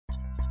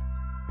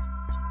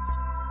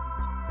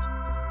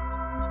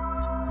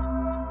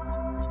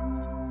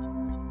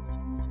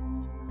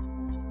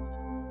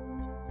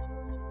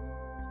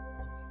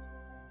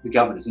the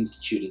government has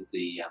instituted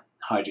the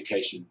higher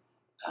education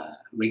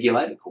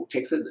regulator called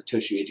TEQSA, the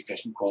Tertiary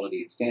Education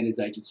Quality and Standards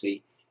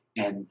Agency,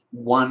 and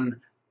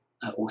one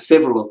or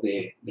several of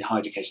their higher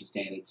education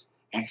standards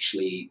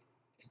actually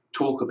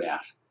talk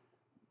about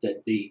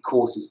that the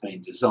course has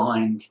been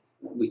designed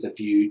with a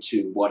view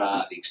to what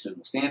are the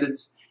external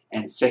standards,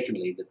 and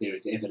secondly, that there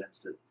is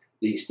evidence that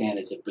these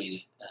standards have been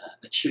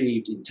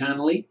achieved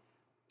internally,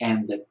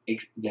 and that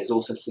there's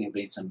also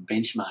been some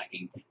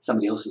benchmarking.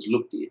 Somebody else has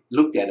looked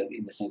at it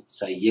in the sense to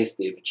say, yes,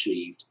 they've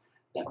achieved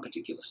that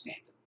particular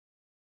standard.